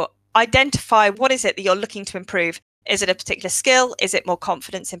mentor, identify what is it that you're looking to improve. Is it a particular skill? Is it more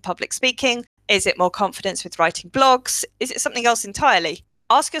confidence in public speaking? Is it more confidence with writing blogs? Is it something else entirely?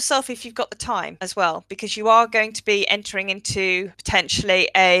 Ask yourself if you've got the time as well, because you are going to be entering into potentially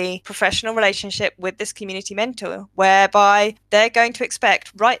a professional relationship with this community mentor, whereby they're going to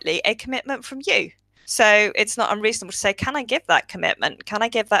expect, rightly, a commitment from you. So it's not unreasonable to say, can I give that commitment? Can I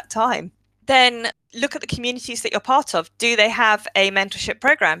give that time? Then look at the communities that you're part of. Do they have a mentorship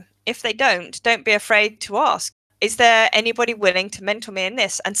program? If they don't be afraid to ask. Is there anybody willing to mentor me in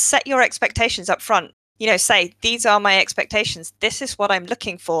this? And set your expectations up front. You know, say, these are my expectations. This is what I'm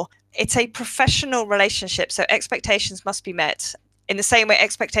looking for. It's a professional relationship, so expectations must be met. In the same way,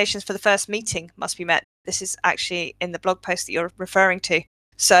 expectations for the first meeting must be met. This is actually in the blog post that you're referring to.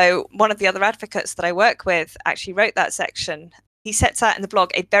 So one of the other advocates that I work with actually wrote that section. He sets out in the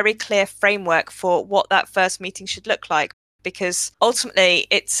blog a very clear framework for what that first meeting should look like. Because ultimately,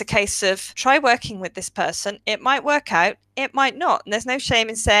 it's a case of try working with this person. It might work out, it might not. And there's no shame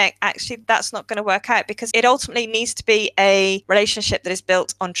in saying, actually, that's not going to work out, because it ultimately needs to be a relationship that is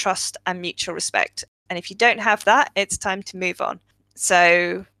built on trust and mutual respect. And if you don't have that, it's time to move on.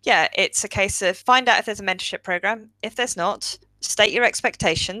 So yeah, it's a case of find out if there's a mentorship program. If there's not, state your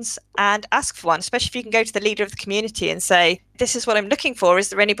expectations and ask for one, especially if you can go to the leader of the community and say, this is what I'm looking for. Is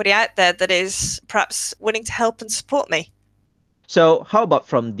there anybody out there that is perhaps willing to help and support me? So how about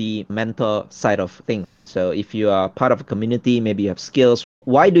from the mentor side of things? So if you are part of a community, maybe you have skills,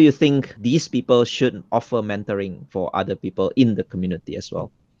 why do you think these people should offer mentoring for other people in the community as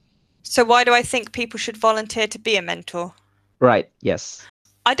well? So why do I think people should volunteer to be a mentor? Right, yes.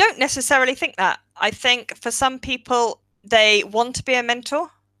 I don't necessarily think that. I think for some people, they want to be a mentor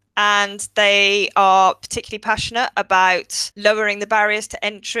and they are particularly passionate about lowering the barriers to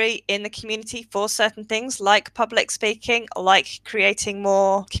entry in the community for certain things like public speaking, like creating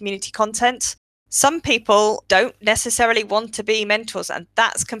more community content. Some people don't necessarily want to be mentors, and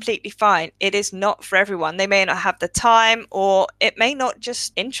that's completely fine. It is not for everyone. They may not have the time, or it may not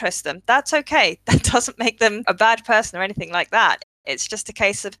just interest them. That's okay. That doesn't make them a bad person or anything like that. It's just a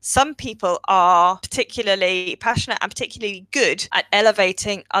case of some people are particularly passionate and particularly good at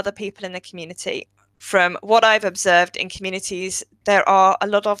elevating other people in the community. From what I've observed in communities, there are a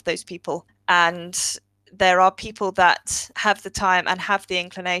lot of those people, and there are people that have the time and have the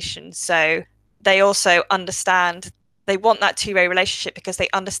inclination. So they also understand, they want that two-way relationship because they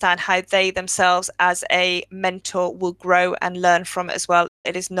understand how they themselves as a mentor will grow and learn from it as well.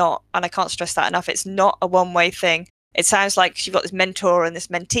 It is not, and I can't stress that enough, it's not a one-way thing. It sounds like you've got this mentor and this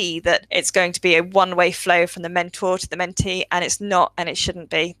mentee, that it's going to be a one-way flow from the mentor to the mentee, and it's not, and it shouldn't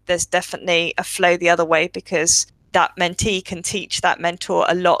be. There's definitely a flow the other way, because that mentee can teach that mentor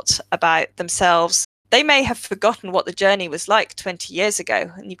a lot about themselves. They may have forgotten what the journey was like 20 years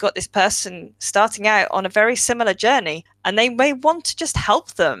ago, and you've got this person starting out on a very similar journey, and they may want to just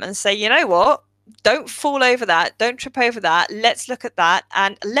help them and say, you know what, don't fall over that, don't trip over that, let's look at that,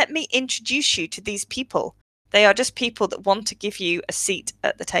 and let me introduce you to these people. They are just people that want to give you a seat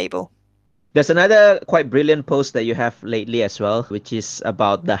at the table. There's another quite brilliant post that you have lately as well, which is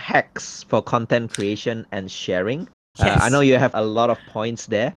about the hacks for content creation and sharing. Yes. I know you have a lot of points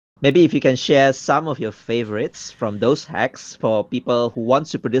there. Maybe if you can share some of your favorites from those hacks for people who want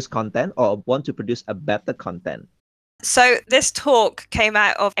to produce content or want to produce a better content. So this talk came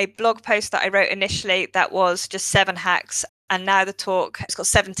out of a blog post that I wrote initially that was just 7 hacks. And now the talk has got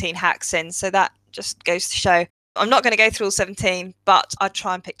 17 hacks in. So that just goes to show. I'm not going to go through all 17, but I'll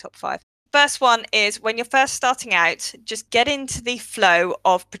try and pick top 5. First one is, when you're first starting out, just get into the flow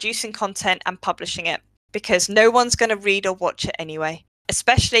of producing content and publishing it, because no one's going to read or watch it anyway,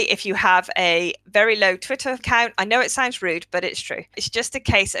 especially if you have a very low Twitter account. I know it sounds rude, but it's true. It's just a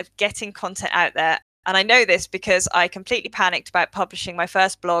case of getting content out there. And I know this because I completely panicked about publishing my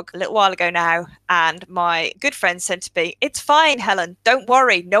first blog a little while ago now. And my good friend said to me, "It's fine, Helen, don't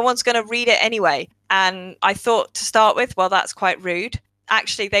worry. No one's going to read it anyway." And I thought to start with, well, that's quite rude.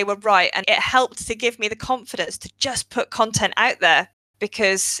 Actually, they were right. And it helped to give me the confidence to just put content out there,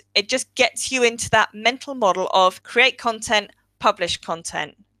 because it just gets you into that mental model of create content, publish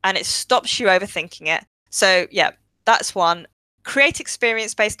content, and it stops you overthinking it. So yeah, that's one. Create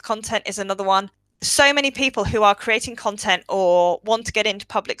experience-based content is another one. So many people who are creating content or want to get into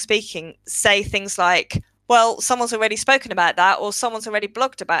public speaking say things like, well, someone's already spoken about that, or someone's already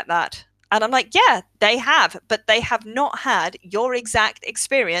blogged about that. And I'm like, yeah, they have, but they have not had your exact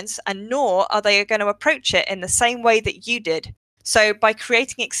experience, and nor are they going to approach it in the same way that you did. So by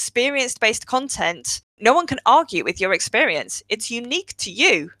creating experience-based content, no one can argue with your experience. It's unique to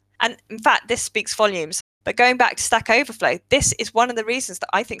you. And in fact, this speaks volumes. But going back to Stack Overflow, this is one of the reasons that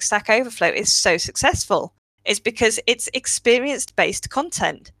I think Stack Overflow is so successful, is because it's experience-based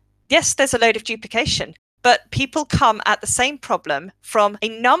content. Yes, there's a load of duplication, but people come at the same problem from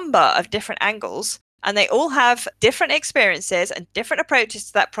a number of different angles, and they all have different experiences and different approaches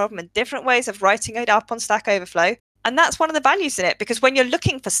to that problem and different ways of writing it up on Stack Overflow. And that's one of the values in it, because when you're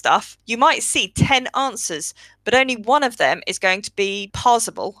looking for stuff, you might see 10 answers, but only one of them is going to be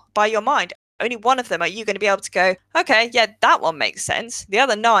parsable by your mind. Only one of them are you going to be able to go, okay, yeah, that one makes sense. The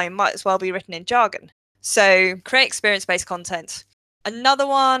other 9 might as well be written in jargon. So create experience-based content. Another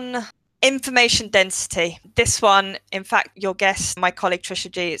one, information density. This one, in fact, your guest, my colleague Trisha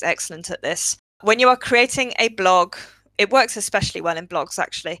G, is excellent at this. When you are creating a blog, it works especially well in blogs,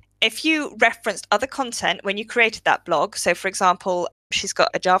 actually. If you referenced other content when you created that blog, so for example, she's got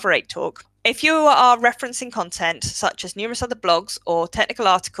a Java 8 talk. If you are referencing content such as numerous other blogs or technical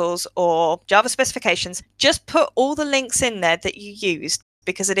articles or Java specifications, just put all the links in there that you used,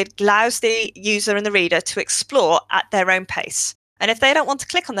 because it allows the user and the reader to explore at their own pace. And if they don't want to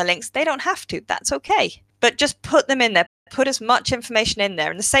click on the links, they don't have to. That's okay. But just put them in there. Put as much information in there.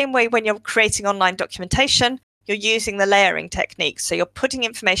 In the same way, when you're creating online documentation, you're using the layering technique. So you're putting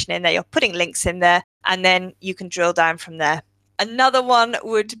information in there, you're putting links in there, and then you can drill down from there. Another one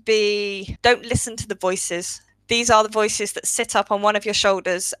would be, don't listen to the voices. These are the voices that sit up on one of your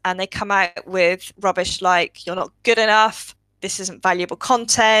shoulders and they come out with rubbish like, you're not good enough, this isn't valuable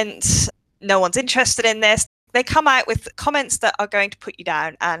content, no one's interested in this. They come out with comments that are going to put you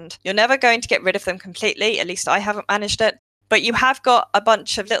down, and you're never going to get rid of them completely. At least I haven't managed it. But you have got a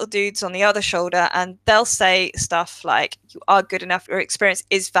bunch of little dudes on the other shoulder, and they'll say stuff like, you are good enough, your experience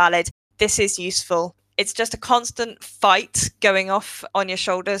is valid, this is useful. It's just a constant fight going off on your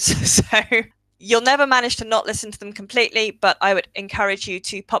shoulders. So you'll never manage to not listen to them completely, but I would encourage you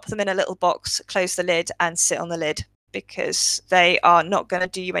to pop them in a little box, close the lid, and sit on the lid, because they are not going to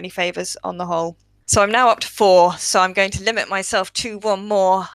do you any favors on the whole. So I'm now up to 4, so I'm going to limit myself to 1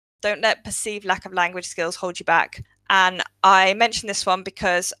 more. Don't let perceived lack of language skills hold you back. And I mention this one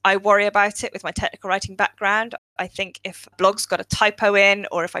because I worry about it with my technical writing background. I think if a blog's got a typo in,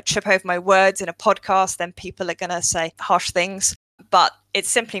 or if I trip over my words in a podcast, then people are going to say harsh things. but it's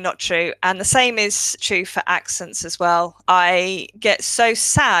simply not true. And the same is true for accents as well. I get so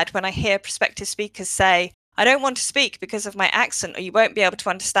sad when I hear prospective speakers say, I don't want to speak because of my accent, or you won't be able to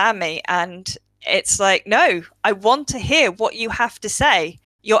understand me. And it's like, no, I want to hear what you have to say.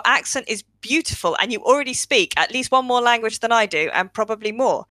 Your accent is beautiful, and you already speak at least one more language than I do, and probably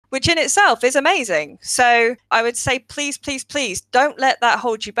more, which in itself is amazing. So I would say, please, please, please don't let that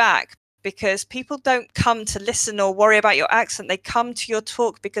hold you back, because people don't come to listen or worry about your accent. They come to your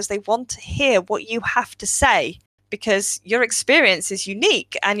talk because they want to hear what you have to say, because your experience is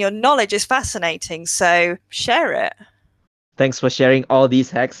unique and your knowledge is fascinating. So share it. Thanks for sharing all these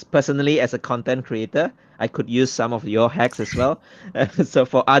hacks. Personally, as a content creator, I could use some of your hacks as well. So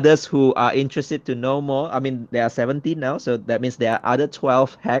for others who are interested to know more, I mean, there are 17 now, so that means there are other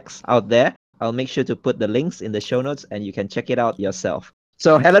 12 hacks out there. I'll make sure to put the links in the show notes and you can check it out yourself.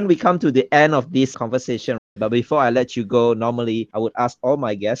 So Helen, we come to the end of this conversation. But before I let you go, normally I would ask all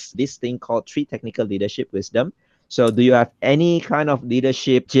my guests this thing called 3 technical leadership wisdom. So do you have any kind of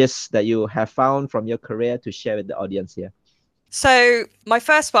leadership gist that you have found from your career to share with the audience here? So my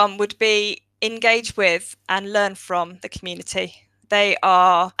first one would be engage with and learn from the community. They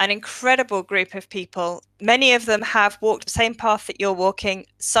are an incredible group of people. Many of them have walked the same path that you're walking.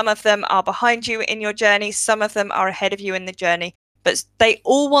 Some of them are behind you in your journey. Some of them are ahead of you in the journey. But they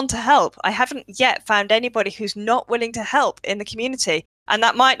all want to help. I haven't yet found anybody who's not willing to help in the community. And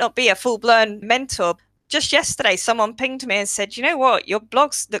that might not be a full-blown mentor. Just yesterday, someone pinged me and said, you know what, your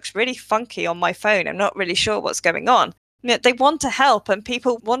blog looks really funky on my phone. I'm not really sure what's going on. They want to help, and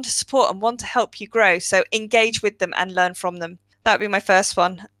people want to support and want to help you grow. So engage with them and learn from them. That would be my first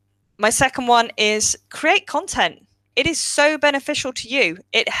one. My second one is create content. It is so beneficial to you.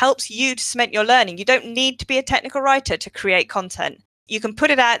 It helps you to cement your learning. You don't need to be a technical writer to create content. You can put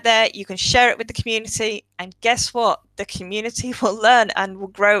it out there, you can share it with the community, and guess what? The community will learn and will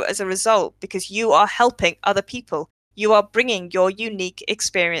grow as a result, because you are helping other people. You are bringing your unique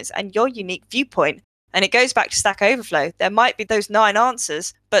experience and your unique viewpoint. And it goes back to Stack Overflow. There might be those 9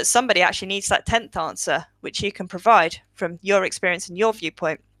 answers, but somebody actually needs that 10th answer, which you can provide from your experience and your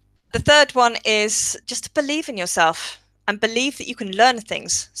viewpoint. The third one is just to believe in yourself and believe that you can learn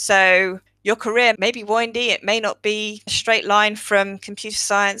things. So your career may be windy. It may not be a straight line from computer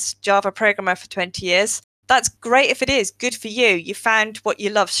science, Java programmer for 20 years. That's great if it is. Good for you. You found what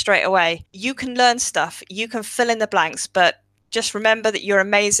you love straight away. You can learn stuff. You can fill in the blanks, but just remember that you're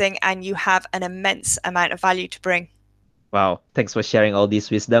amazing and you have an immense amount of value to bring. Wow. Thanks for sharing all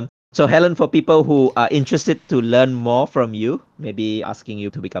this wisdom. So Helen, for people who are interested to learn more from you, maybe asking you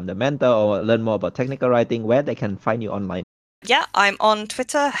to become the mentor or learn more about technical writing, where they can find you online? Yeah, I'm on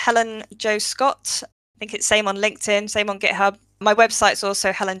Twitter, Helen Jo Scott. I think it's same on LinkedIn, same on GitHub. My website's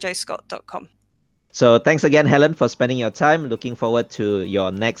also helenjoscott.com. So thanks again, Helen, for spending your time. Looking forward to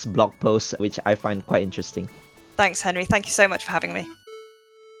your next blog post, which I find quite interesting. Thanks, Henry. Thank you so much for having me.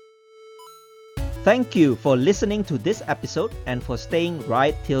 Thank you for listening to this episode and for staying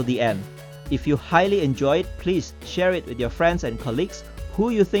right till the end. If you highly enjoyed, please share it with your friends and colleagues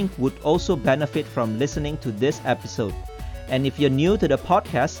who you think would also benefit from listening to this episode. And if you're new to the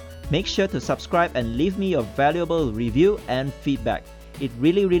podcast, make sure to subscribe and leave me your valuable review and feedback. It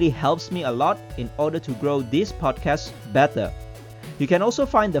really helps me a lot in order to grow this podcast better. You can also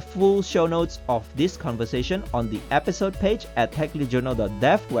find the full show notes of this conversation on the episode page at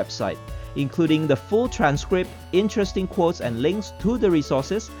techleadjournal.dev website, including the full transcript, interesting quotes and links to the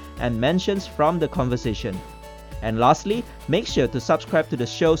resources and mentions from the conversation. And lastly, make sure to subscribe to the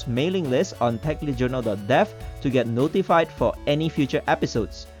show's mailing list on techleadjournal.dev to get notified for any future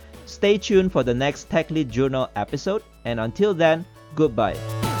episodes. Stay tuned for the next Tech Lead Journal episode, and until then, goodbye.